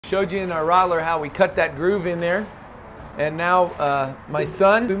showed you in our roller how we cut that groove in there. And now my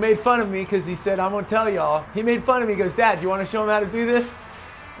son, who made fun of me because he said, I'm going to tell y'all, he made fun of me. He goes, Dad, do you want to show him how to do this?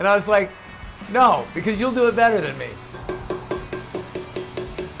 And I was like, no, because you'll do it better than me.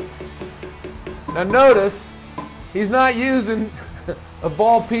 Now notice, he's not using a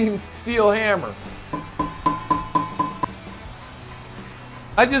ball-peen steel hammer.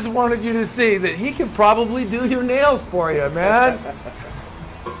 I just wanted you to see that he can probably do your nails for you, man.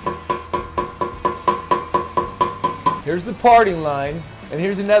 Here's the parting line, and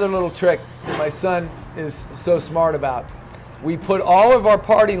here's another little trick that my son is so smart about. We put all of our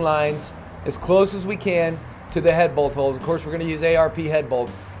parting lines as close as we can to the head bolt holes. Of course, we're going to use ARP head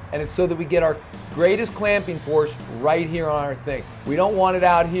bolts, and it's so that we get our greatest clamping force right here on our thing. We don't want it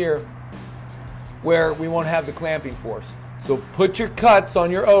out here where we won't have the clamping force. So put your cuts on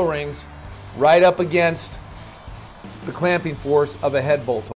your O-rings right up against the clamping force of a head bolt hole.